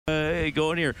me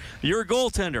going here. You're a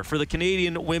goaltender for the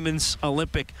Canadian Women's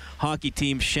Olympic Hockey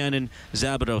Team, Shannon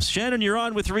Szabados. Shannon, you're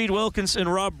on with Reed Wilkins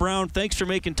and Rob Brown. Thanks for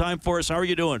making time for us. How are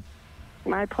you doing?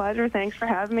 My pleasure. Thanks for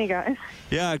having me, guys.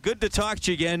 Yeah, good to talk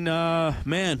to you again.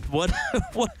 Man,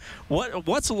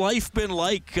 what's life been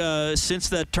like since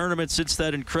that tournament, since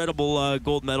that incredible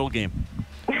gold medal game?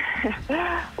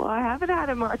 Well, I haven't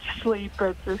had much sleep.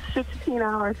 It's a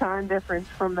 16-hour time difference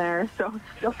from there, so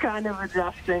still kind of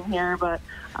adjusting here, but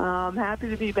I'm happy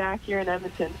to be back here in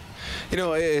Edmonton. You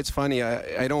know, it's funny.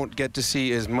 I don't get to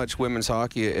see as much women's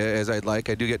hockey as I'd like.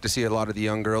 I do get to see a lot of the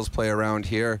young girls play around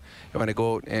here when I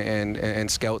go out and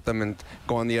scout them and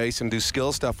go on the ice and do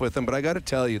skill stuff with them. But I got to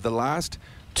tell you, the last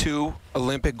 2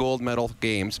 Olympic gold medal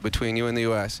games between you and the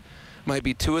U.S. might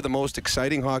be 2 of the most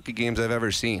exciting hockey games I've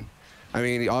ever seen. I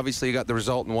mean, obviously you got the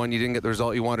result in one, you didn't get the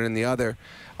result you wanted in the other.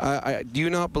 Do you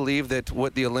not believe that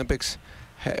what the Olympics,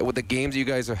 what the games you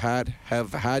guys have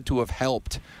had to have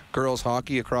helped girls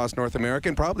hockey across North America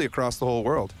and probably across the whole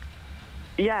world?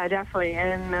 Yeah, definitely.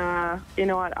 And you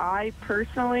know what? I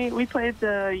personally, we played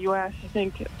the U.S. I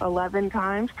think 11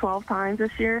 times, 12 times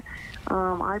this year.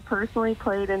 I personally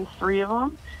played in 3 of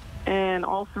them, and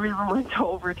all 3 of them went to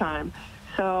overtime.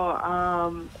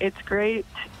 So it's great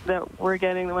that we're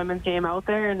getting the women's game out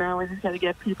there, and now we just got to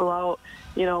get people out,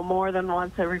 you know, more than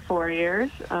once every 4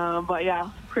 years. But yeah,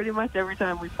 pretty much every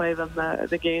time we play them,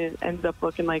 the game ends up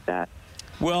looking like that.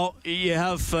 Well, you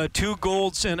have 2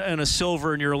 golds and a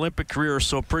silver in your Olympic career,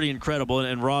 so pretty incredible.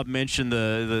 And Rob mentioned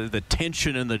the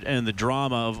tension and the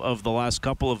drama of the last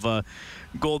couple of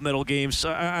gold medal games.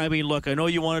 I mean, look, I know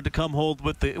you wanted to come hold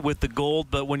with the gold,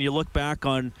 but when you look back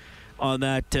on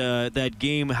that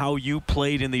game, how you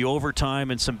played in the overtime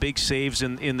and some big saves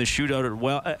in the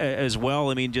shootout as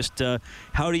well. I mean, just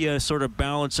how do you sort of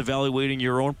balance evaluating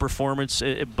your own performance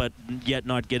but yet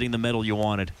not getting the medal you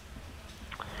wanted?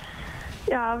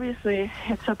 Yeah, obviously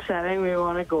it's upsetting. We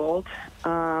won a gold.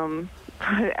 But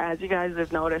as you guys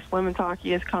have noticed, women's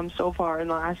hockey has come so far in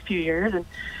the last few years.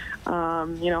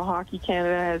 And, you know, Hockey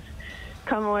Canada has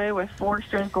come away with 4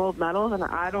 straight gold medals, and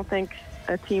I don't think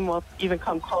a team will even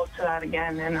come close to that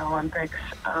again in the Olympics.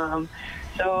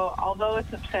 So although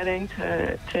it's upsetting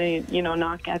to you know,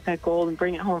 not get that gold and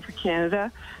bring it home for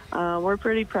Canada, we're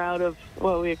pretty proud of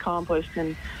what we accomplished.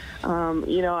 And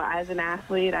you know, as an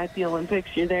athlete at the Olympics,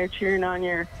 you're there cheering on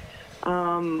your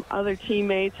other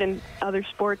teammates in other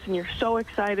sports, and you're so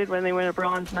excited when they win a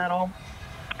bronze medal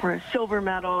or a silver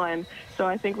medal. And so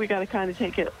I think we got to kind of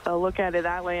take a look at it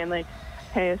that way, and like,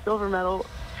 hey, a silver medal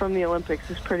from the Olympics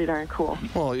is pretty darn cool.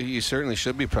 Well, you certainly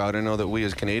should be proud. I know that we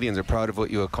as Canadians are proud of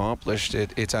what you accomplished.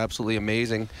 It's absolutely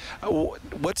amazing.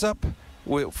 What's up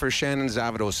for Shannon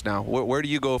Szabados now? Where do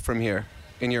you go from here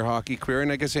in your hockey career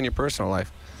and I guess in your personal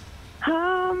life?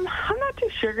 I'm not too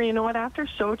sure. You know what? After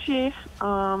Sochi,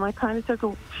 I kind of took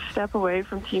a step away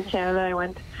from Team Canada. I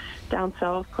went down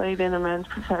south, played in a men's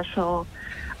professional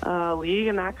league,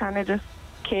 and that kind of just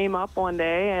came up one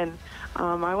day, and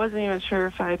I wasn't even sure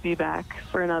if I'd be back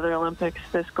for another Olympics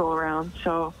this go around.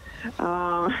 So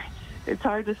it's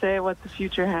hard to say what the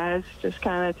future has. Just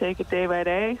kind of take it day by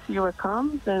day, see what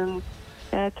comes, and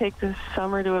take this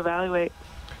summer to evaluate.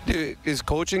 Is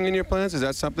coaching in your plans? Is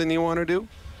that something you want to do?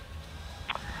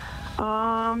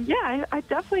 Yeah, I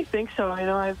definitely think so. You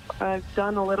know, I've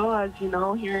done a little, as you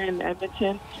know, here in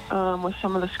Edmonton with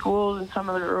some of the schools and some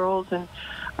of the girls and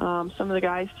some of the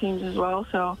guys' teams as well.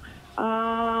 So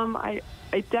I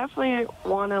definitely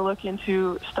want to look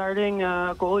into starting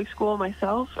a goalie school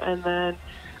myself, and then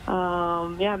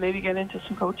yeah, maybe get into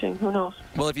some coaching. Who knows?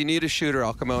 Well, if you need a shooter,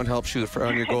 I'll come out and help shoot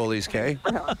on your goalies, okay?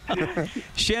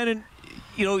 Shannon,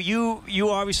 you know, you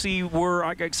obviously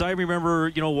were, because I remember,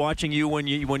 you know, watching you when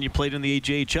you played in the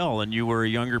AJHL, and you were a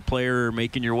younger player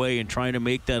making your way and trying to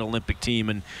make that Olympic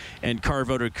team and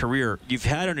carve out a career. You've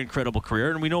had an incredible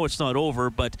career, and we know it's not over,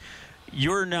 but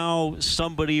you're now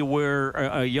somebody where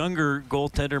a younger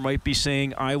goaltender might be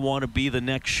saying, I want to be the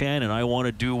next Shannon. I want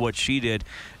to do what she did.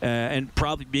 And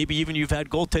probably maybe even you've had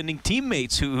goaltending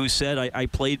teammates who said, I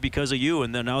played because of you,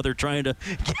 and then now they're trying to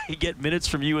get minutes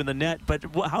from you in the net. But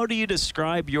how do you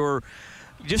describe your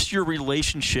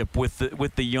relationship with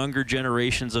the younger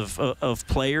generations of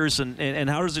players, and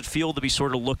how does it feel to be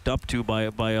sort of looked up to by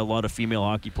a lot of female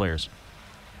hockey players?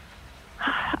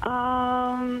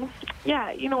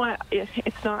 Yeah, you know what?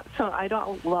 It's not so. I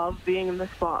don't love being in the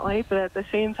spotlight, but at the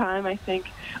same time, I think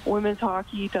women's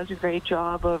hockey does a great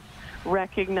job of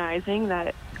recognizing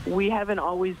that we haven't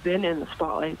always been in the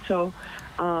spotlight. So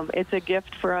it's a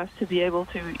gift for us to be able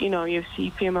to, you know, you see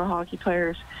female hockey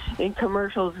players in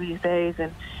commercials these days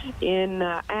and in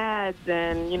ads,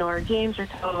 and, you know, our games are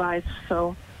televised.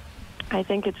 So I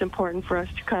think it's important for us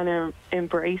to kind of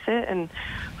embrace it, and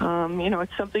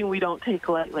it's something we don't take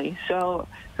lightly. So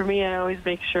for me, I always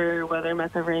make sure, whether I'm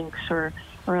at the rinks or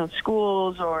around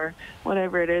schools or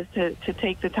whatever it is, to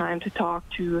take the time to talk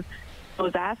to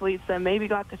those athletes that maybe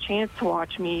got the chance to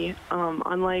watch me.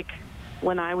 Unlike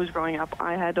when I was growing up,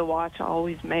 I had to watch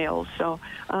always males. So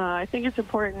I think it's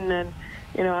important, and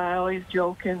I always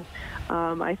joke, and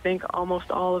I think almost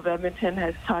all of Edmonton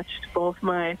has touched both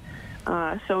my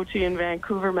Sochi and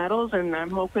Vancouver medals, and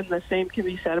I'm hoping the same can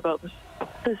be said about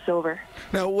the silver.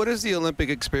 Now, what is the Olympic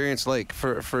experience like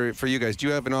for you guys? Do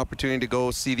you have an opportunity to go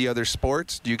see the other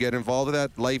sports? Do you get involved with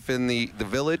that life in the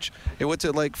village? And what's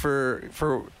it like for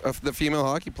the female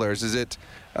hockey players? Is it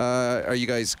are you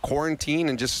guys quarantined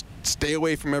and just stay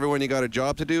away from everyone, you got a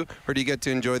job to do, or do you get to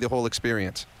enjoy the whole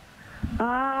experience?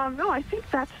 No, I think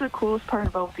that's the coolest part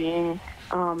about being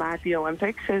at the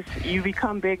Olympics, is you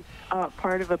become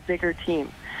part of a bigger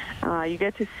team. You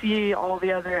get to see all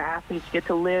the other athletes, you get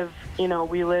to live,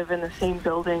 we live in the same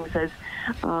buildings as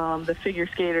the figure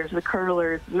skaters, the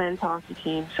curlers, men's hockey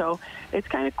team. So it's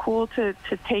kind of cool to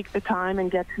take the time and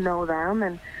get to know them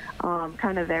and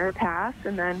kind of their past.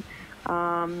 And then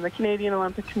the Canadian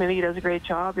Olympic Committee does a great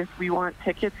job. If we want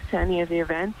tickets to any of the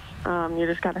events, you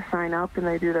just got to sign up, and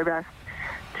they do their best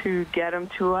to get them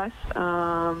to us.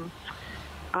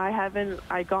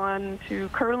 I gone to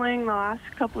curling the last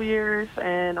couple of years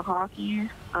and hockey.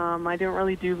 I didn't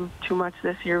really do too much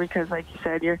this year because, like you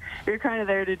said, you're kind of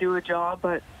there to do a job,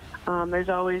 but there's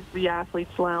always the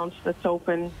athletes lounge that's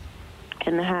open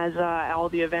and has all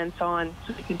the events on,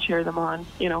 so you can cheer them on,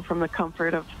 from the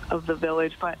comfort of the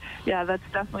village. But yeah, that's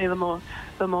definitely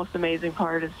the most amazing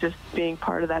part, is just being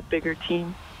part of that bigger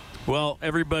team. Well,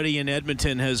 everybody in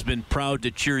Edmonton has been proud to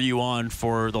cheer you on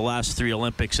for the last 3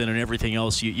 Olympics and in everything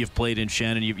else you've played in,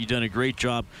 Shannon. You've done a great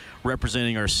job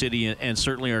representing our city and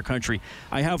certainly our country.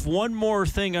 I have one more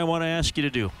thing I want to ask you to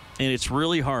do, and it's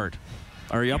really hard.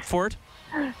 Are you up for it?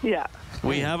 Yeah.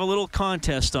 We have a little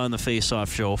contest on the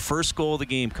Face-Off Show, first goal of the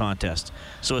game contest.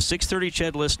 So a 630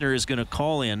 CHED listener is going to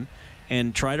call in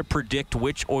and try to predict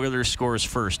which Oilers scores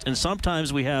first. And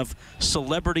sometimes we have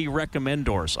celebrity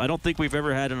recommendors. I don't think we've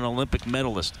ever had an Olympic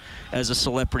medalist as a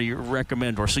celebrity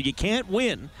recommendor. So you can't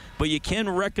win, but you can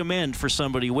recommend for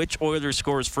somebody which Oilers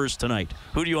scores first tonight.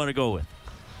 Who do you want to go with?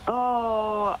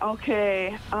 Oh,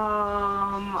 okay.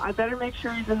 I better make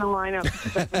sure he's in the lineup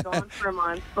because I've been gone for a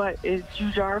month. But is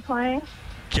Jujar playing?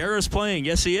 Kara's playing.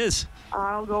 Yes, he is.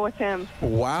 I'll go with him.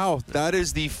 Wow, that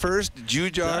is the first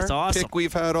Jujar pick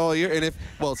we've had all year.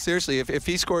 And seriously, if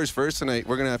he scores first tonight,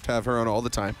 we're going to have her on all the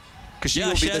time.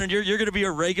 Yeah, Shannon, you're going to be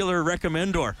a regular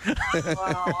recommendor.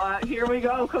 Well, here we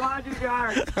go. Come on,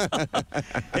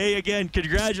 Jujar. Hey, again,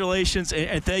 congratulations,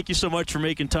 and thank you so much for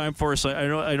making time for us.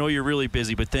 I know you're really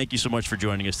busy, but thank you so much for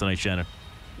joining us tonight, Shannon.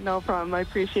 No problem. I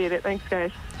appreciate it. Thanks,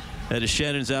 guys. That is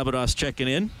Shannon Szabados checking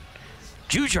in.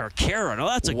 Jujar Kara. Now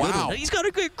that's a good one. He's got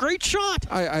a great shot.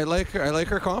 I like her. I like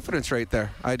her confidence right there.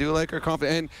 I do like her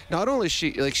confidence. And not only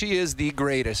she is the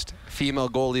greatest female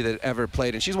goalie that ever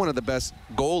played, and she's one of the best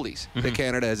goalies that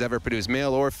Canada has ever produced,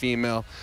 male or female.